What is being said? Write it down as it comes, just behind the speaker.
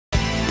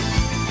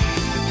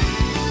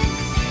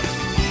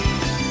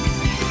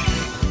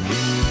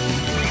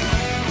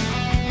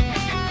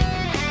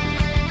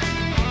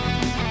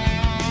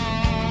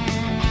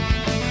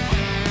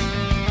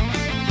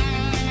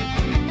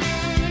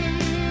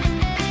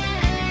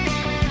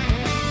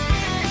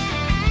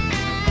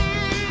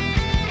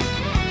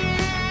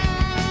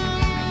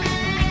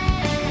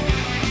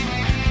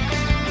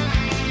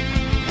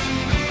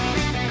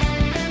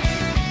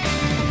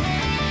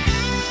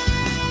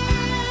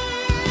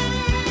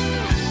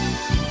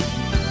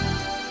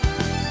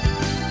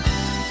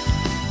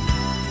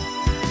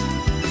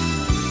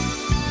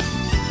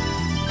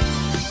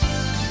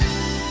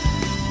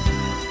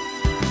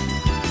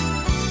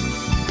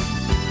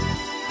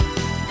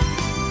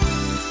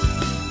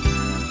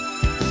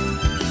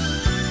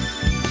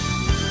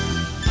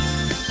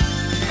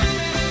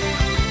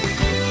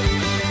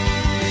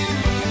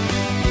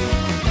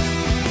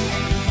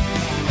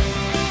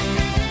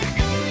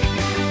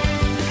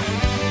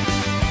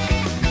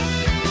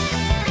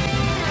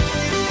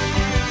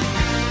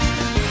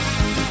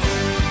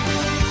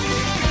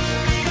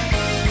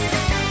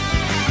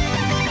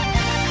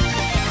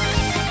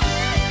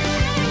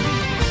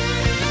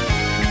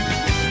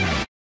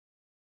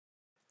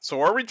So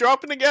where are we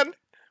dropping again?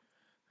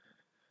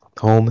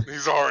 Home.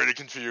 He's already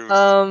confused.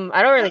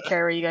 I don't really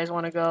care where you guys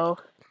want to go.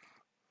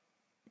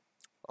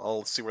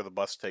 I'll see where the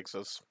bus takes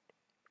us.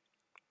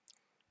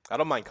 I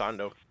don't mind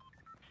condo.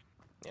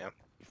 Yeah.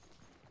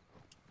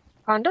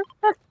 Condo?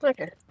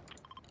 Okay.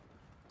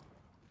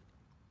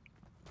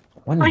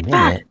 One Fight minute.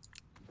 back!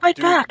 Fight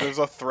Dude, back! there's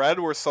a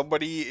thread where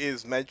somebody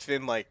is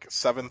mentioning like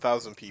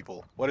 7,000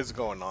 people. What is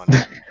going on?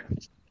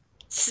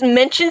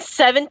 Mention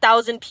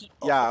 7,000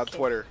 people. Yeah, on Okay.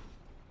 Twitter.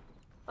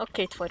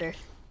 Okay, Twitter. It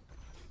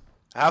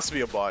has to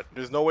be a bot.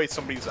 There's no way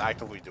somebody's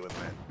actively doing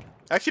that.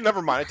 Actually,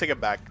 never mind. I take it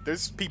back.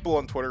 There's people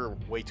on Twitter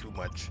way too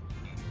much.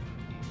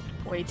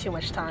 Way too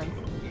much time.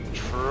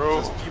 True.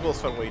 Just people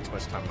spend way too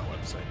much time on the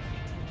website.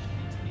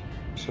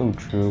 So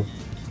true.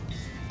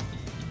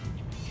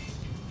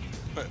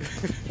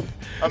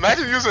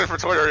 Imagine using it for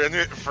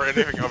Twitter for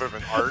anything other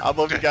than art. I don't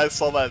know if you guys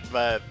saw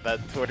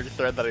that Twitter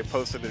thread that I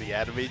posted to the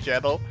anime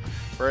channel,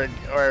 where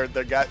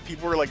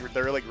people were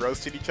like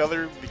roasting each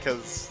other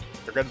because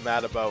they're getting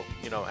mad about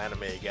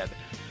anime again.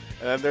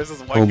 And then there's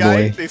this one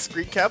guy they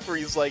screen cap where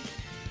he's like,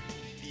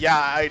 "Yeah,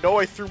 I know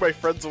I threw my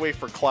friends away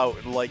for clout,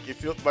 and like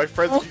if you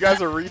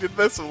guys are reading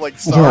this, I'm like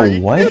sorry."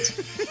 Yo,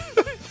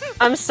 what?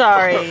 I'm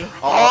sorry.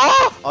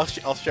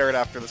 I'll share it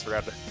after this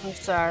round. I'm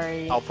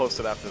sorry. I'll post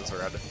it after this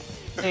round.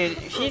 Dude,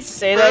 if you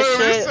say that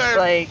shit,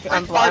 like,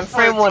 I'm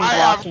frame one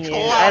blocking you.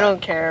 I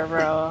don't care,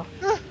 bro.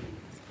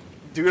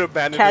 Dude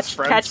abandoned his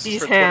friends Catch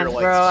these for hands,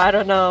 Twitter bro. likes. I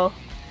don't know.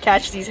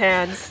 Catch these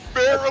hands.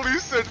 Barely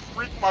said,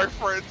 "Freak my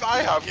friends,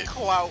 I have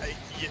clout."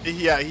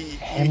 Yeah,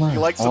 he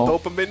likes the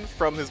dopamine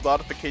from his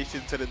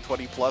notifications and in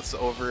 20+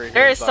 over.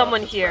 There is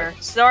someone here.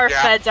 friends. There are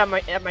feds at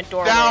my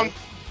doorway. Down.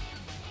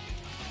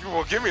 You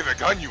will give me the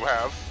gun you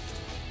have.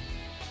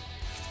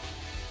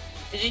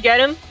 Did you get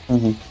him?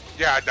 Mm-hmm.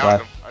 Yeah, I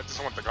downed him. I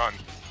just want the gun.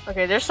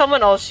 Okay, there's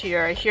someone else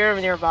here. I hear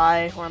him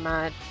nearby where I'm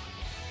at.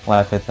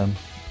 Laugh at them.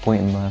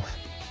 Point and laugh.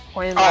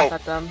 Pointing back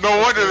at them. No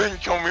wonder they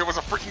didn't kill me. It was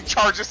a freaking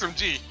charge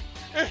SMG.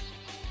 Wait,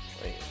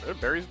 there are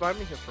berries behind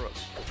me? Here for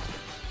us.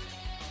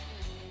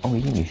 Oh,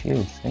 you give me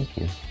shields. Thank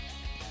you.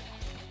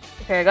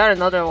 Okay, I got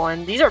another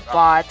one. These are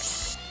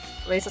bots.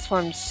 At least that's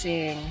what I'm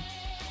seeing.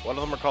 One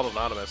of them are called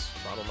Anonymous.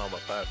 I don't know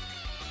about that.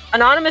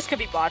 Anonymous could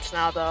be bots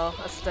now, though.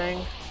 That's the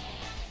thing.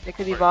 They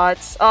could be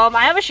bots.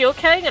 I have a shield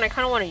keg, and I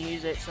kind of want to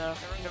use it, so...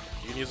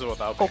 You can use it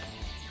without me.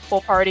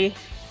 Full party.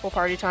 Full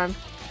party time.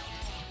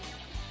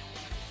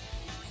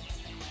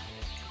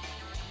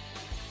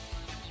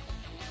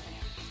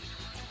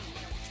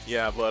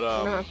 Yeah, but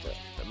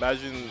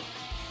imagine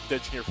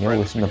ditching your Yo,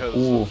 friends it's in the because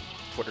pool. of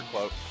Twitter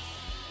clout.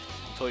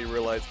 Until you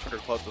realize Twitter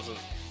clout doesn't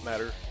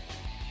matter.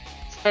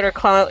 Twitter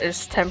clout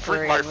is Freak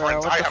temporary, my bro.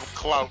 friends, What I the have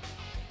clout.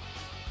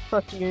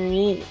 fuck you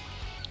mean?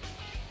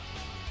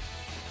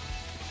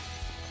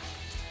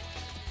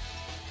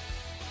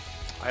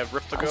 I have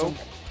Rift to go.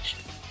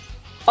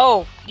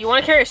 Oh, you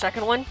want to carry a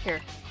second one? Here.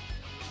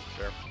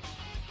 Sure.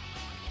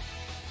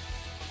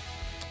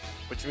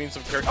 Which means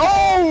I'm carrying.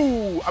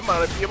 Oh! I might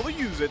not be able to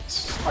use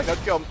it. I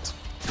got jumped.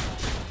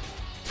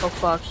 Oh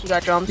fuck, you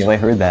got jumped. Yo, I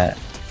heard that.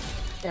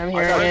 Yeah, I'm I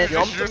hearing got it. it.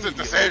 You should use it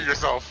to save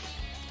yourself.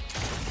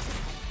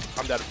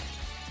 I'm dead.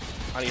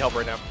 I need help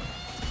right now.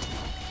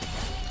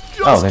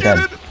 Oh, they're dead.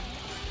 it!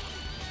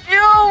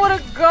 Yo, what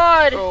a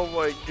god! Oh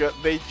my god.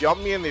 They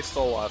jumped me and they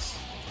stole us.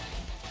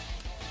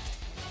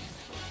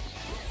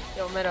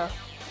 Yo, meta.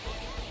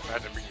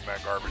 Imagine being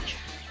that garbage.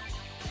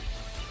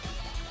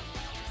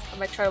 I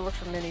might try to look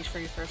for minis for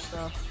you first,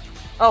 though.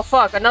 Oh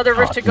fuck, another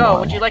rift to go.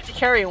 Would you like to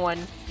carry one?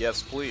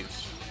 Yes,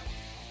 please.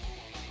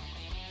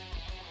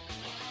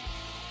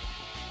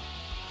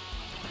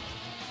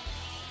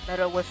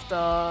 Meta with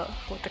the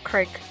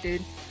crank,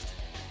 dude.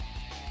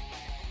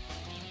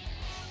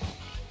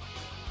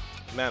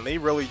 Man, they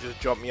really just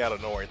jumped me out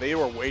of nowhere. They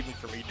were waiting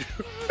for me,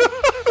 dude.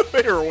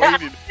 They were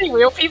waiting.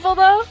 Real people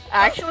though?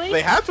 Actually?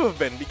 They had to have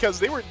been because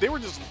they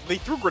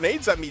threw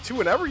grenades at me too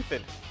and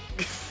everything.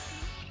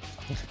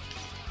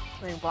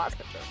 I mean, bots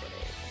could throw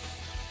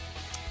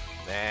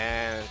grenades.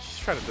 Man, she's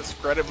trying to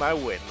discredit my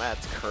win.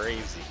 That's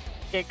crazy.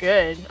 Get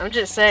good. I'm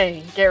just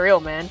saying, get real,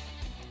 man.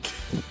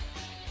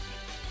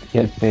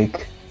 Get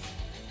fake.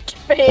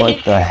 Fake.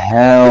 What the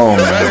hell?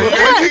 Whether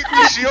you take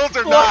these shields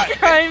or War not.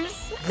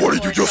 crimes. What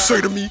did you just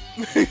say to me?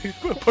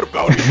 Put a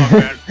bounty on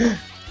man.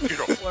 Get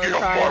off my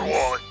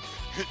wallet.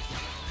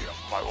 Get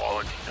off my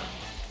wallet.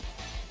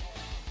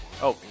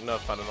 Oh, no,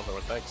 found another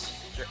one. Thanks.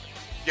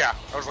 Yeah,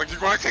 I was like, you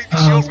want to take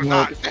these shields or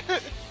not?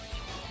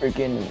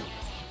 Freaking,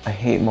 I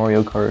hate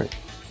Mario Kart.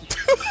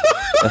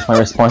 That's my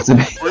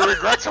responsibility. We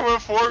regret to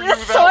inform you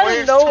That's so that out of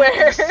waves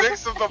nowhere. 2 through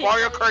 6 of the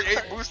Mario Kart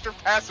 8 booster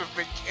pass have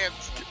been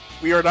canceled.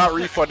 We are not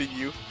refunding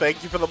you.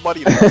 Thank you for the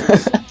money.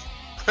 Lexus.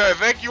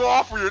 Thank you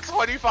all for your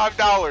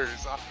 $25.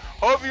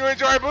 Hope you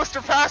enjoy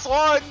Booster Pass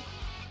 1!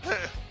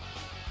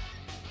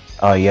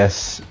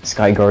 Yes,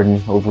 Sky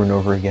Garden over and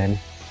over again.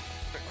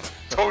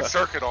 Toad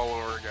Circuit all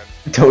over again.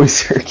 Toad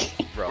Circuit.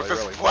 Bro, With they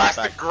this really brought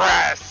plastic back,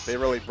 grass! they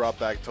really brought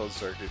back Toad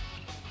Circuit.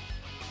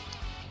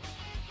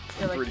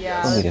 You're like, 3DS.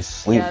 yeah. I'm like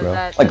asleep, yeah, bro.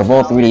 that- Like of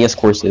that's all 3DS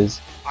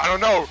courses. I don't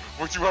know.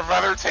 Would you have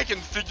rather taken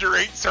Figure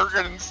 8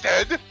 Circuit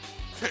instead?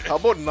 How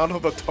about none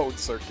of the Toad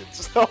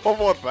circuits? How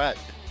about that?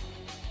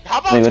 How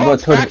about Wait, what about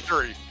Toad's Toad?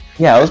 Factory?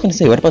 Yeah, I was gonna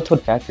say, what about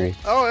Toad Factory?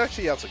 Oh,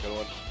 actually, that's a good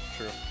one.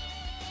 True.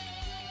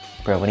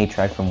 Bro, when he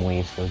tried from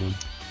Wii, so dude.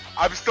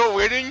 I'm still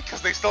waiting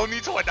because they still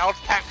need to announce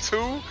Pack 2,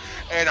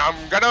 and I'm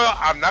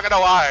not gonna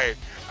lie.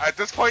 At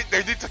this point,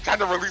 they need to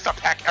kind of release a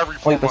pack every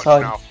 4 months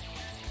besides- now.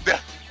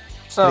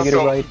 So, Can I get it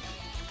so- right?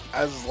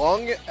 As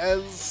long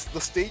as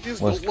the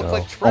stages Let's don't look go.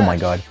 like trash. Oh my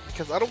god.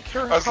 Because I don't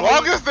care As how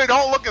long many- as they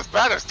don't look as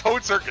bad as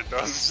Toad Circuit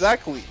does.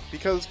 Exactly.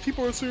 Because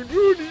people are saying,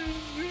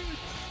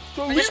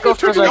 oh, We just go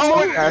for You the know,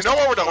 Toad you know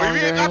what would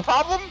alleviate longer. that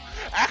problem?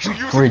 Actually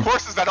using Great.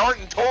 courses that aren't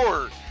in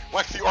Tour,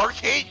 like the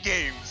arcade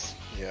games.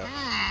 Yeah.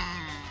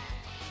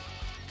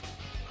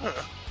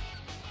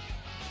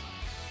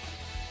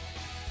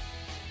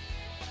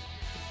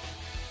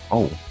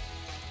 Oh.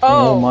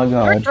 oh, Oh my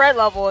your god. threat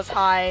level is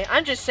high.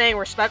 I'm just saying,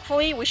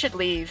 respectfully, we should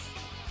leave.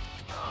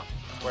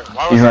 Wait,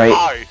 why was You're it right.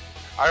 high?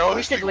 I only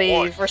We should see leave,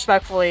 one.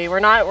 respectfully. We're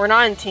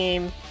not in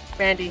team,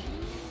 Bandee.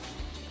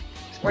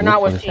 We're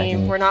not with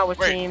team. We're not with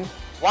Wait. team.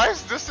 Why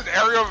is this an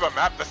area of the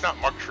map that's not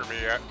marked for me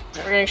yet?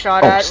 We're getting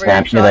shot Oh, at. We're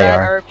getting snap, here shot they at.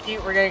 are. I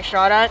repeat, we're getting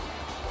shot at.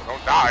 Don't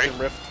You die.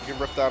 can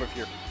rift out of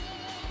here.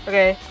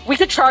 Okay, we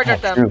could charge Oh,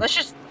 at them. true. Let's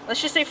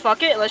just say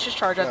fuck it. Let's just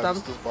charge at them.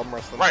 Just bum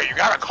rush them. Right, you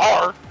got a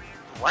car.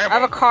 I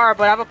have a car,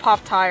 but I have a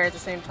pop tire at the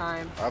same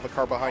time. I have a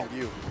car behind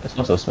you. It's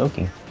also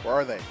smoking. Where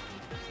are they?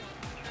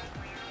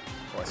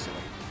 Oh, I see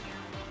them.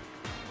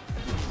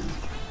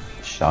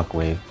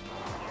 Shockwave.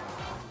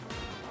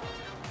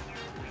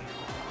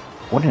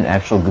 What an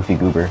actual goofy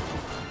goober.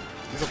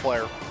 He's a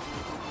player.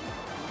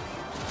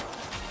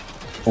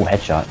 Oh,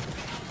 headshot.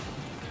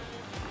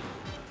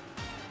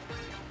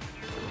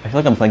 I feel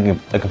like I'm playing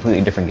a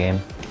completely different game.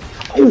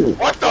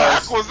 What the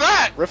heck was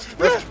that? Rift,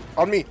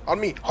 on me, on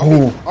me, on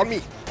Oh. me, on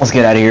me. Let's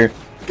get out of here.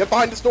 Get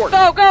behind this door.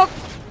 Go, go,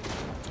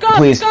 go,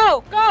 Please.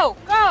 go, go,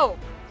 go!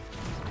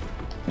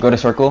 Go to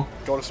circle.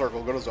 Go to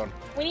circle, go to zone.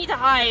 We need to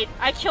hide.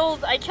 I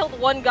killed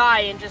one guy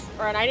and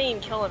I didn't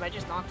even kill him. I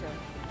just knocked him.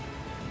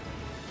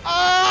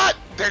 Ah!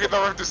 Dang it, the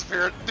rift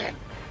disappeared.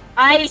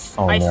 Ice.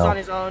 Oh, Ice is no. on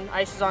his own.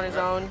 Ice is on his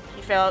own.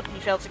 He failed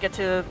to get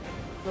to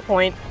the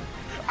point.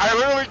 I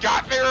literally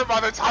got there, and by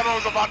the time I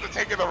was about to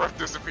take it, the rift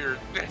disappeared.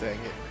 Dang it.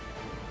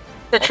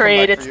 The I'll come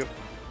trade. back It's for you.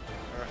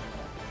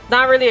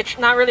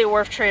 not really a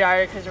worth trade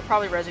either because you're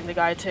probably rezzing the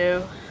guy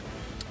too.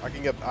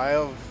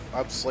 I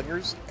have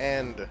slingers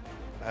and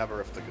I have a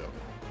rift to go.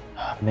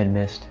 Mid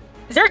missed.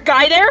 Is there a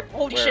guy there?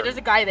 Holy Where? shit! There's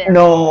a guy there.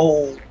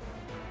 No.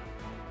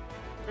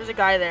 There's a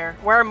guy there.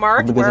 Where I'm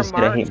marked. Because Where I I'm said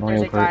I marked. hate Mario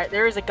There's a guy. Kart.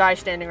 There is a guy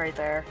standing right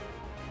there.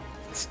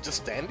 It's just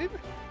standing?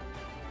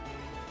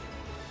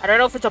 I don't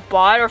know if it's a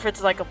bot or if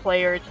it's like a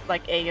player,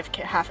 like AFK,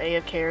 half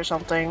AFK or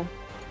something.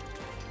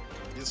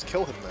 You just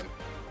kill him then.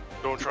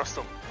 Don't trust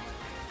him.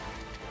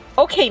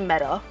 Okay,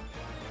 meta.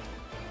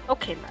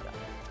 Okay, meta.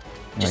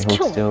 Just Right,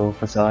 kill hold him. still.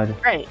 Facade.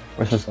 Right.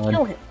 Where's Just facade?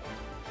 kill him.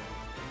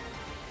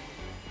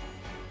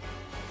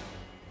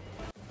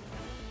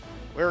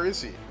 Where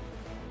is he?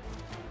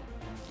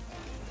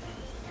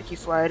 Ricky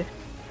fled.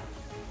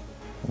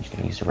 I'm just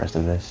gonna use the rest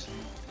of this.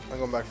 I'm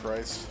going back for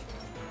ice.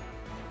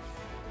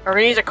 Are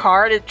we gonna use a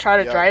car to try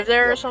to Yep, drive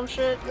there or yep, some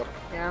shit? Yep.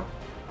 Yeah.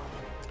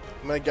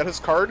 I'm gonna get his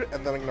card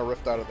and then I'm gonna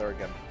rift out of there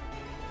again.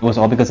 It was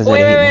all because I said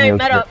Wait, I hate wait, Mario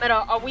wait, Kart.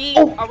 Meta.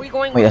 Oh! Are we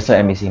going? Wait, with that's the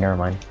you? NBC. Never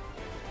mind.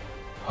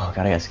 Oh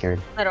god, I got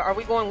scared. Meta, are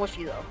we going with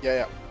you though?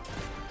 Yeah.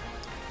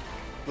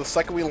 The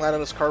second we land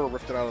on his car, we're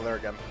rifting out of there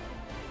again.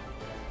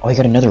 Oh, you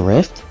got another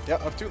rift? Yeah,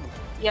 I have two of them.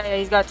 Yeah,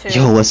 he's got two.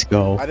 Yo, let's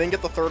go. I didn't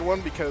get the third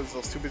one because I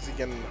was too busy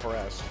getting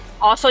harassed.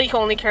 Also, you can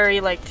only carry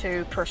like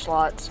 2 per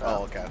slot, so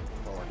Oh, okay.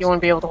 No worries. you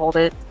won't be able to hold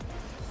it.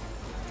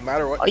 No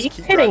matter what, Are just you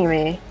keep kidding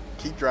driving. me?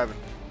 Keep driving.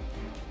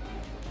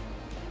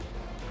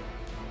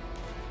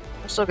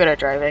 I'm so good at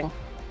driving.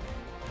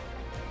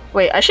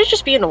 Wait, I should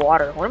just be in the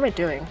water. What am I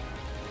doing?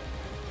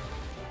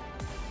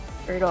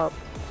 Straight up.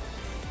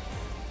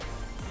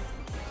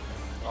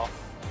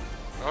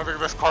 I don't think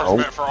this car's Oh.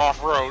 meant for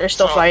off-road. They're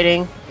still so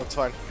fighting. That's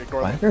fine.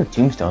 Ignore Why is them. there a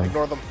tombstone?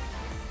 Ignore them.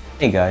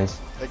 Hey guys.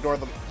 Ignore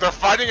them. They're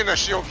fighting in a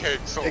shield cage,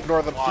 so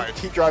Ignore them. why?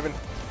 Keep driving.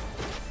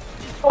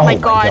 Oh, my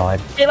god.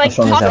 They like What's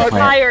wrong with popped that the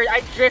plant? tire.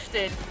 I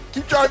drifted.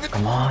 Keep driving.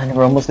 Come on,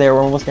 we're almost there.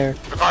 We're almost there.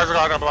 The cars are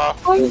gonna blow.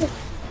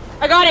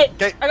 I got it.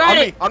 Okay, I got on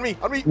it. me, on me,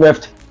 on me.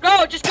 Rift.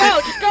 Go, just go,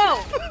 just go.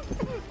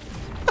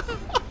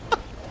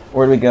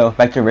 Where do we go?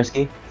 Back to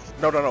risky?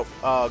 No. Go No,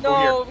 here. we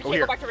Go can't here.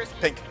 go back to risky.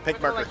 Pink We have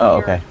to go, marker. like, Oh,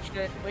 here. okay.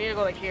 Shit. We need to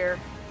go like here.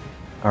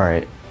 All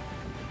right.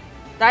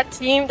 That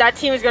team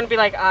is gonna be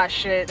like, ah,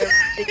 shit.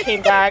 They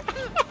came back.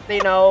 They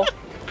know.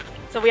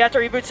 So we have to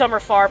reboot Summer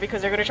Far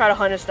because they're gonna try to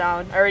hunt us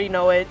down. I already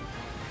know it.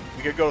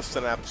 We could go to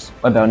Synapse.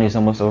 My bounty's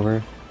almost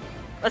over.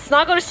 Let's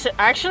not go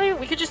to. Actually,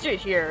 we could just do it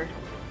here.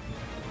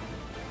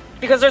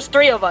 Because there's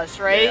 3 of us,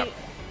 right? Yeah.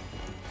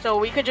 So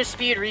we could just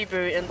speed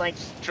reboot and like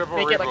Triple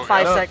make it like reboot,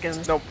 5 yeah.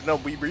 seconds. No,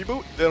 we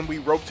reboot, then we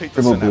rotate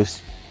to Triple Synapse.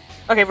 boost.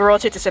 Okay, we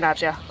rotate to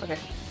Synapse. Yeah. Okay.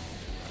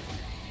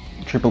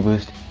 Triple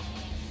boost.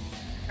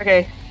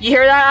 Okay, you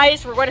hear that,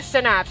 Ice? We're going to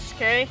Synapse,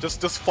 okay?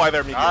 Just fly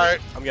there immediately. Alright.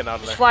 I'm getting out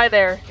of Just there. fly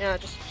there. Yeah,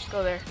 just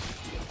go there.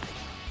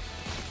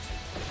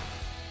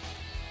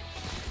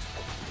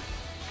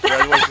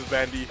 Congratulations,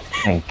 Bandee.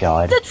 Thank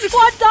God. That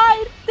squad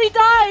died! They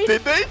died!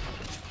 Did they?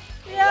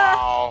 Yeah.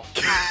 Wow.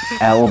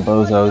 L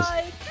bozos.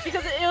 Died.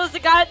 Because it was the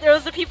guy, there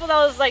was the people that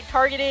was like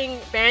targeting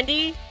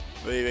Bandee.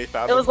 They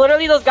found It was him?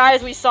 literally those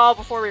guys we saw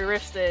before we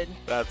rifted.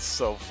 That's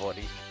so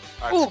funny.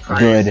 That's Ooh.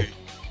 crazy. Good.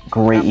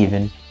 Great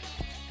even.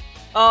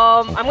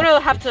 I'm gonna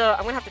have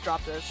to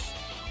drop this.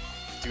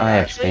 Dude, I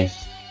have actually,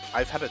 space.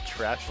 I've had a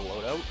trash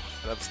loadout,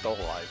 and I'm still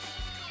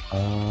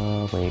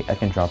alive. Wait, I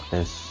can drop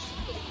this.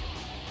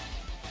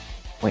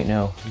 Wait,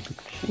 no.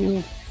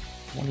 Shield.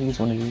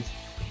 One of these.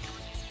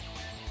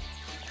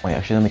 Wait,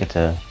 actually, let me get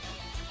to...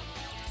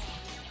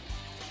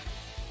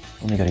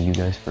 Let me go to you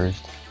guys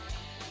first.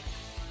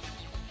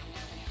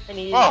 I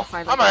need Oh, to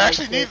find I might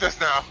actually need this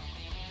now.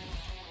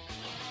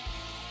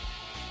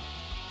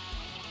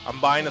 I'm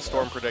buying a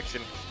storm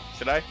prediction.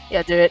 Should I?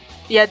 Yeah, do it.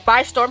 Yeah,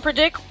 buy Storm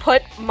Predict,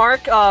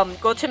 mark,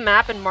 go to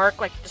map and mark,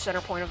 like, the center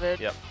point of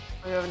it. Yep.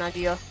 So you have an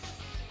idea.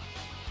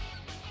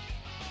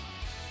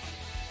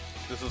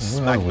 This is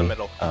Where smack are in the we?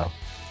 middle. Oh.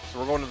 So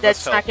we're going to Dead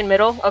this hill. smack in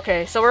middle?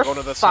 Okay, so we're Going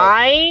to this hill.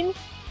 fine.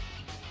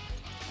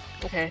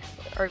 Okay,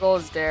 our goal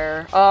is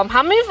there. How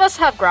many of us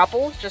have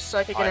grapple? Just so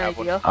I could get I an have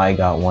one. idea. I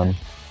got one.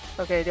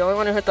 Okay, the only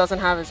one who doesn't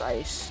have is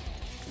Ice.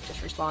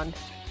 Just respawn.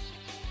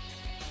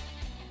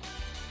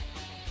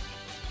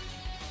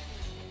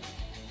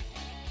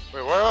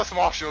 Wait, where are the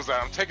small shields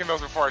at? I'm taking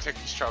those before I take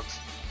these chunks.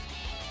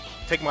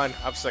 Take mine.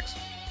 I have 6. I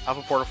have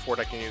a porta fort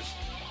I can use.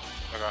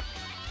 Okay.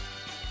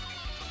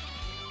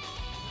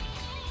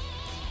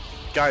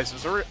 Guys,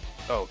 is there...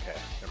 Oh, okay.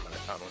 Never mind, I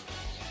found one.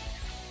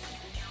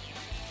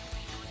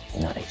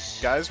 Nice.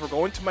 Guys, we're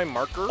going to my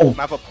marker, Oh. and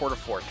I have a porta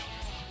fort.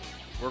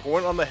 We're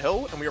going on the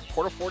hill, and we are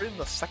porta forting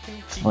the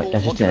second people Wait,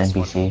 that's just look at an this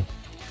one. NPC. You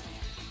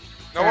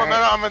know what, Alright.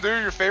 man? I'm gonna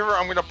do you a favor.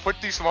 I'm gonna put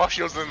these small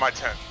shields in my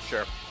tent.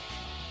 Sure.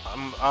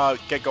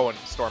 Get going,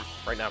 Storm,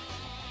 right now.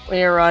 When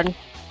you run.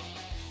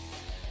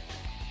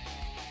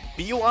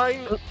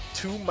 Beeline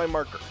to my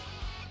marker.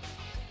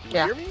 You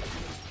Yeah. hear me?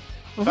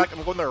 In fact,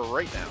 I'm going there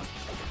right now.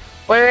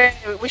 Wait,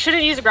 we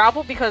shouldn't use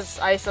grapple because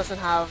Ice doesn't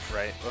have...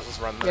 Right, let's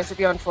just run He there. has to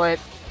be on foot.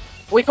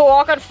 We can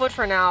walk on foot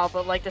for now,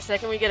 but like the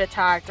second we get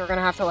attacked, we're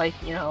gonna have to like,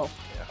 you know...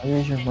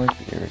 Where's your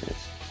marker? Here it is.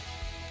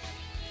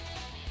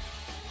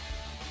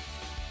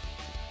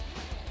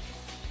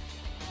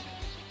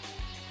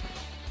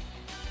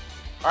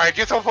 Alright,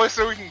 get to a place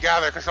so we can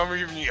gather, because some of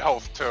you need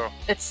health too.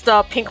 It's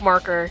the pink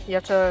marker. You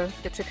have to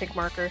get to pink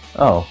marker.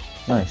 Oh,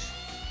 nice.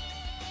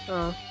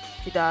 Oh,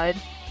 he died.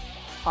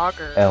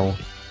 Hogger. L.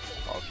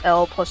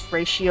 L plus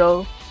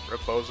ratio.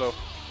 Rebozo.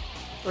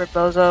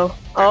 Rebozo.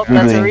 Oh,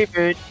 that's a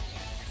reboot.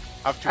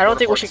 I have 2 I don't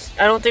think we porta should. forts.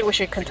 I don't think we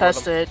should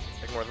contest them. it.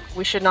 Ignore them.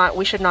 We should not.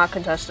 We should not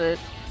contest it.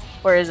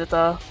 Where is it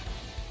though?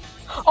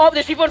 Oh,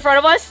 there's people in front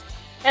of us.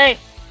 Hey.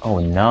 Oh,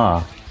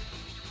 nah.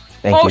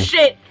 Thank Oh you.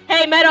 shit.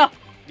 Hey, Meta.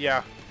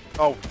 Yeah.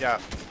 Oh, yeah.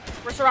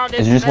 We're surrounded.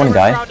 Is there just Meta, one we're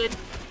guy? surrounded.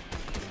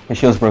 His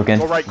shield's broken.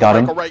 Go right, got go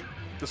him. right, go right.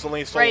 This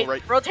only is Right.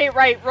 right. Rotate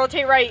right.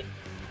 Rotate right.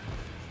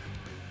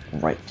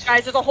 Right.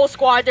 Guys, there's a whole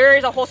squad. There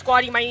is a whole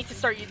squad. You might need to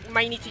start. You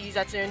might need to use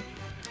that soon.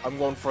 I'm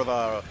going for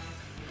the...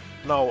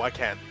 No, I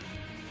can't.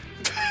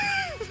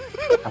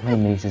 How many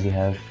minis does he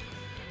have?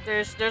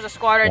 There's a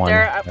squad right One.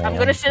 there. I'm Yeah,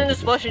 gonna sit in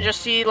this bush and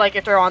just see like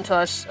if they're onto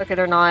us. Okay,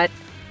 they're not.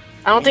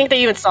 I don't think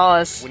they even saw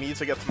us. We need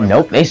to get to my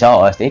Nope, marker. they saw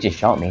us. They just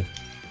shot me.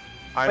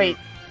 I'm... Wait.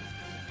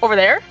 Over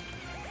there?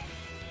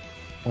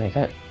 Wait,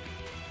 that...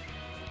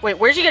 Wait,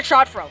 where'd you get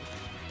shot from?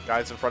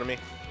 Guys in front of me.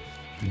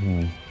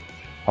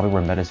 Probably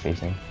where Meta's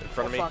facing. In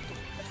front of me. Fuck.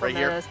 That's Right what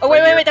here. that is. Oh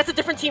Right wait, here. wait, that's a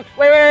different team.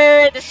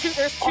 Wait. There's two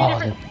Oh,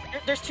 different.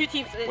 There's 2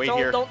 teams. Wait don't,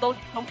 here.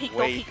 don't peek.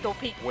 Wait. Don't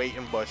peek. Wait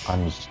in bush.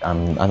 I'm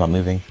not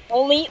moving.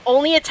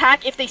 Only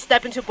attack if they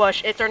step into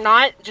bush. If they're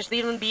not, just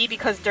leave them be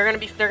because they're gonna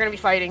be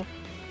fighting.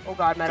 Oh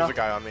god, There's a Meta.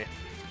 guy on me.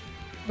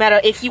 Meta,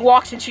 if he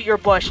walks into your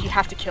bush, you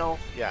have to kill.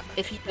 Yeah.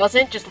 If he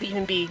doesn't, just leave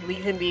him be.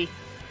 Leave him be.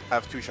 I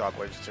have 2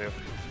 shockwaves too.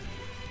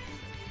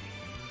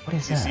 What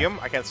is You that? see him?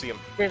 I can't see him.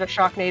 There's a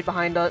shock nade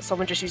behind us.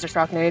 Someone just used a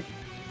shock nade.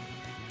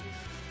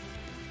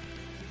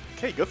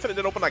 Okay, good thing I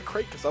didn't open that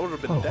crate because I would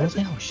have been Oh, dead. who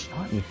the hell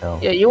shot me though?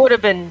 Yeah, you would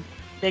have been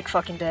big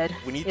fucking dead.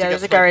 We need to Yeah, get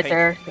there's a to my guy right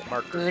pink there.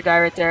 marker. There's a guy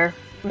right there.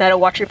 Meta,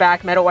 watch your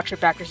back. Meta, watch your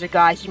back. There's a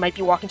guy. He might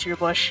be walking to your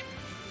bush.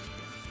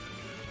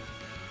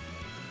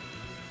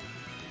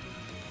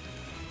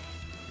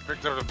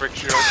 Picked up the big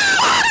shield.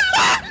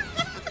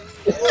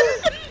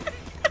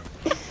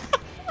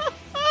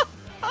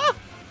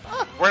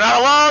 We're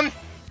not alone!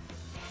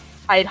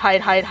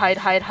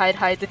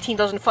 Hide. The team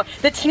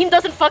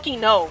doesn't fucking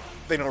know.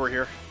 They know we're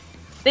here.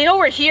 They know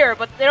we're here,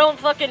 but they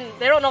don't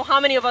know how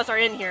many of us are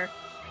in here.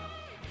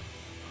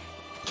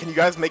 Can you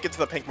guys make it to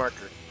the pink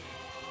marker?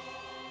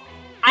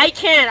 I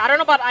can. I don't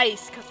know about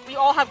Ice, because we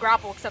all have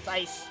grapple except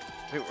Ice.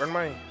 Wait, where am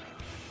I?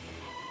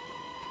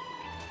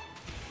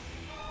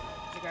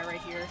 There's a guy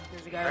right here.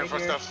 There's a guy Alright,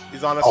 right here. footsteps.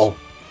 He's on us. Oh,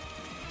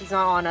 He's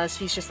not on us.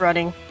 He's just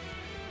running.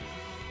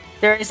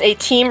 There is a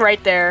team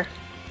right there.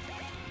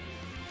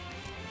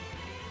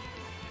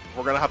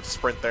 We're gonna have to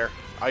sprint there.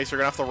 Ice, you're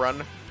gonna have to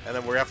run, and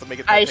then we're gonna have to make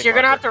it. To Ice, you're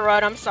gonna have to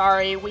run. I'm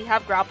sorry. We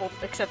have grapple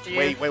except you.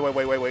 Wait.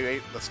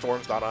 The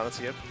storm's not on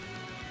us yet.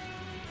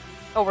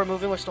 Oh, we're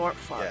moving with storm.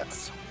 Fuck.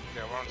 Yes.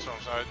 Yeah, we're on the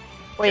storm side.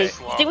 Wait,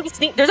 Okay. you think we can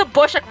sneak? There's a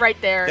bush like right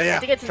there. Yeah. I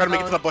think it's Try to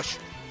make it zone. to the bush.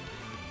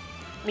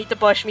 Meet the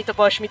bush. Meet the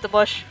bush. Meet the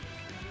bush.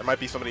 There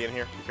might be somebody in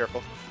here. Be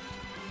careful.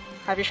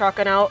 Have your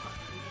shotgun out.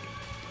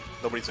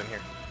 Nobody's in here.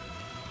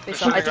 They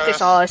saw, I think they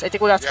saw us. I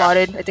think we got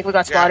spotted. I think we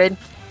got spotted.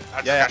 I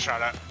Yeah. got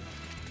shot at.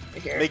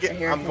 Right here, Make it. right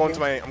here, I'm right going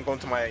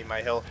here. to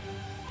my hill.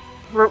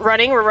 We're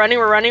running. We're running.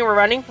 We're running. We're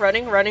running.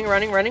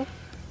 Running.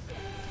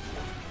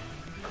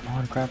 Come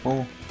on,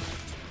 grapple.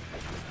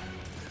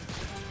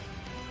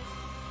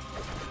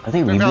 Are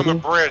they They're on the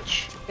rebooting?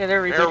 bridge. Yeah,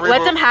 they're They're rebooting.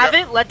 Let them reboot, have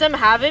yep. it. Let them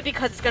have it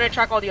because it's gonna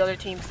track all the other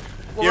teams.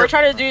 What Here. we're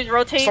trying to do is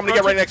rotate. Somebody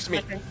get right rotate next to me.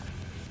 second.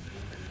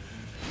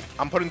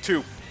 I'm putting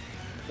 2.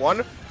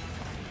 1.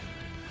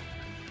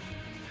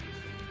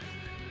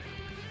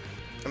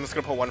 I'm just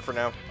gonna put 1 for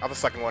now. I have a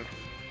second one.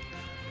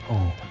 Oh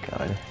my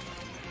god.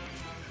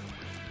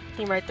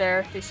 Team right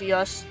there. They see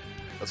us.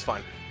 That's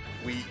fine.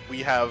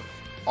 We have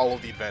all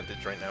of the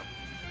advantage right now.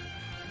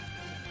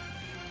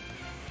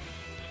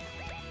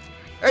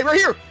 Hey, right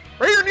here!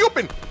 Right here in the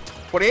open!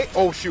 28.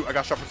 Oh shoot, I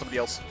got shot from somebody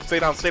else. Stay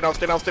down, stay down,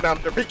 stay down, stay down.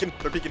 They're peeking,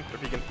 they're peeking, they're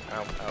peeking.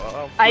 Ow,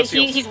 ow, ow. No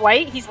shields. He's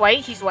white. He's white.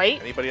 He's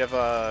white. Anybody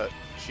have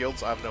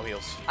shields? I have no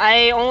heals.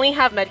 I only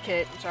have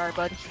medkit. I'm sorry,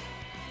 bud.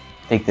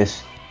 Take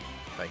this.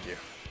 Thank you.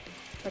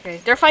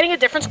 Okay, they're fighting a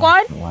different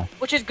squad, Why?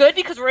 which is good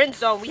because we're in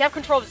zone. We have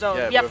control of zone.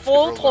 Yeah, we we have have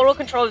full control of total zone.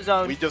 control of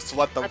zone. We just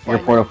let them That's Your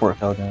fight. portal port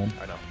fell down.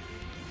 I know.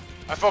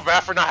 I feel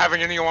bad for not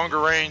having any longer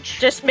range.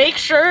 Just make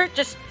sure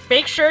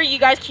you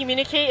guys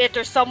communicate if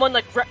there's someone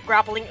like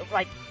grappling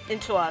like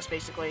into us.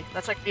 Basically,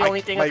 that's like the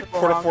only thing my that could go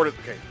portal wrong. fort is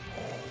okay.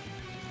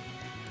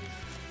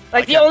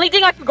 Like I the can't- only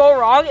thing that could go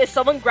wrong is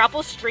someone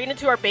grapples straight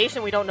into our base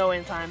and we don't know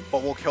in time.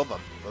 But we'll kill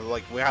them.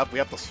 Like we have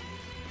to.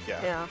 Yeah.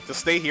 Yeah. Just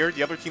stay here.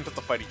 The other teams have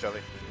to fight each other.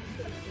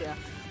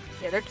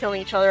 Yeah, they're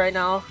killing each other right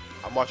now.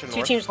 I'm watching Two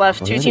north. teams left.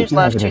 Two Really? teams You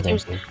left. have Two an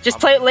teams. advantage.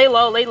 Just lay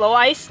low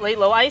ice. Lay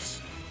low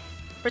ice.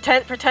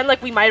 Pretend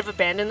like we might have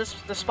abandoned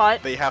the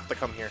spot. They have to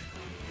come here.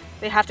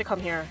 They have to come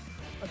here.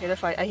 Okay, they're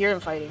fight. I hear them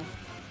fighting.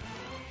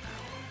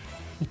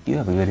 You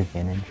have a good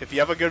advantage. If you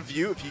have a good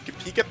view, if you can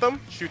peek at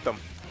them, shoot them.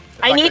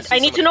 In I fact, see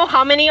need to somebody. know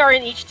how many are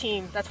in each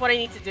team. That's what I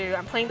need to do.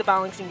 I'm playing the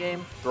balancing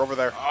game. They're over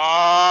there.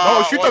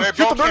 No, shoot well, them, they shoot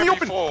both them, they're in can't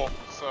the be full,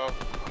 so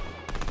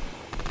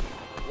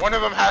one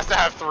of them has to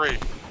have 3.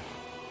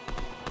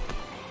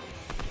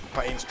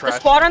 My aim's The trash.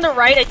 squad on the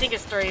right, I think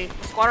is 3.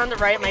 The squad on the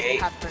right might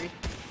have 3.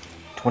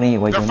 28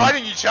 white They're women.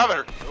 fighting each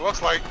other. It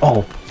looks like.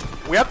 Oh,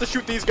 We have to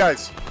shoot these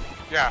guys.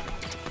 Yeah.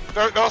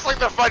 It looks like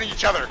they're fighting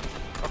each other.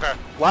 Okay.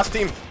 Last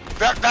team.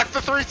 That's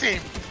the 3 team.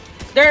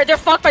 They're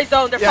fucked by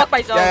zone. They're fucked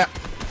by zone. Yeah.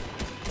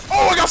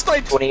 Oh, I got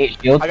sniped. 28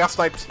 shield. I got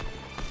sniped.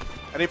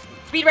 And if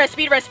Speed res,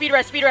 speed res, speed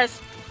res, speed res.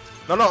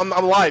 no, I'm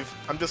alive.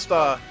 I'm just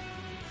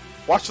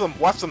watch them,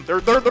 watch them. They're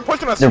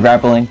pushing us. They're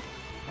grappling.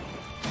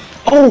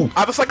 Oh, I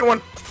have a second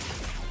one.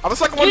 I have a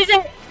second one. Use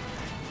it.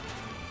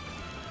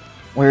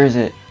 where is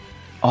it?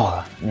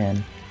 Oh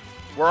man.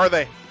 Where are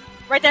they?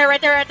 Right there,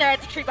 right there, right there. At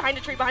the tree, behind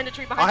the tree, behind the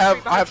tree, behind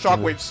the tree. I have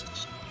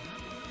shockwaves.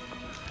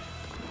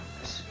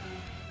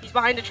 He's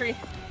behind the tree.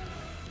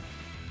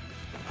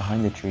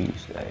 Behind the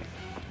trees. Like.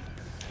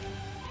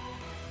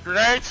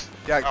 Grenades?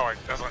 Yeah. Oh wait,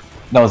 that's not.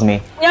 That was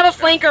me. We have a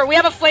flanker. We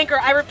have a flanker.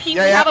 I repeat,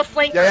 Yeah, we yeah. have a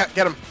flanker. Yeah,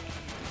 get him.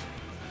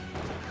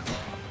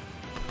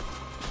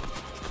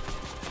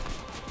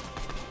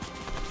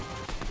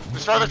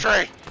 Destroy the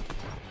tray.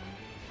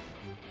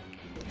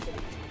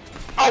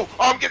 Oh,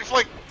 I'm getting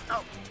flanked.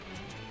 Oh.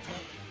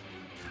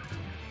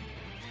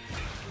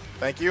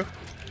 Thank you.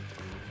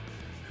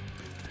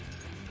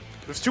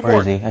 There's 2 Where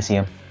more. is he? I see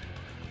him.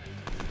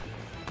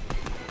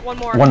 One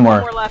more. One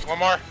more. left. One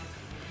more.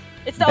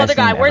 It's the Best other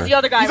guy. name Where's ever. the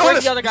other guy? He's on Where's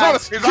us. the other He's guy? on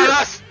us. He's on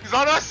us. He's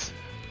on us.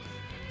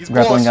 He's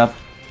below Grappling us. up.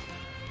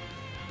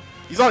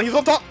 He's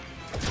on top.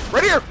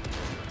 Right here.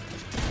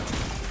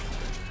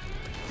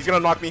 He's gonna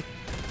knock me.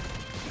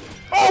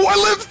 Oh, I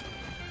lived.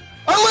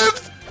 I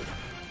lived.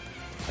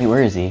 Wait,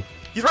 where is he?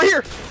 He's right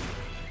here.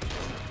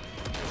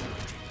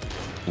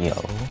 Yo.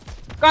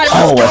 Got him.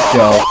 Oh, let's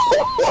go.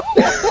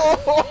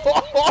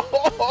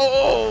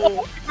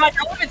 Oh. God,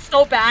 that would've been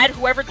so bad.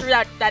 Whoever threw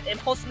that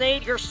impulse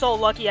nade, you're so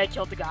lucky I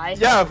killed the guy.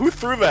 Yeah, who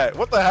threw that?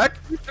 What the heck?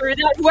 Who threw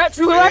that?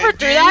 Whoever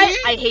threw that,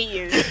 I hate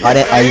you. I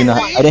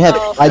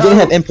didn't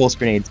have impulse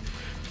grenades.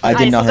 I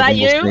did Ice, not was have that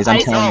impulse you? grenades. I'm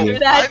Ice, telling threw you.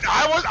 that?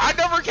 I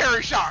never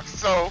carry shocks,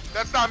 so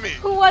that's not me.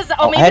 Who was that?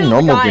 Oh, Oh, maybe I had it was the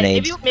normal guy.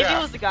 grenades. Maybe Yeah.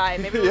 it was the guy.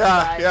 Maybe it was the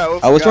Yeah, guy. yeah. It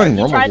was I was the guy. throwing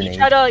normal He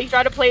grenades.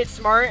 tried to play it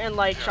smart and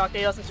like shock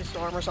us into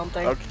storm or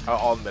something. Okay,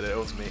 I'll admit it. It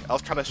was me. I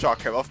was trying to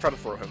shock him. I was trying to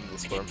throw him into the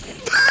storm.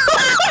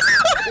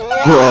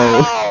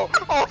 Whoa.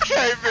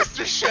 Okay,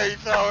 Mr. Shade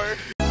Thrower.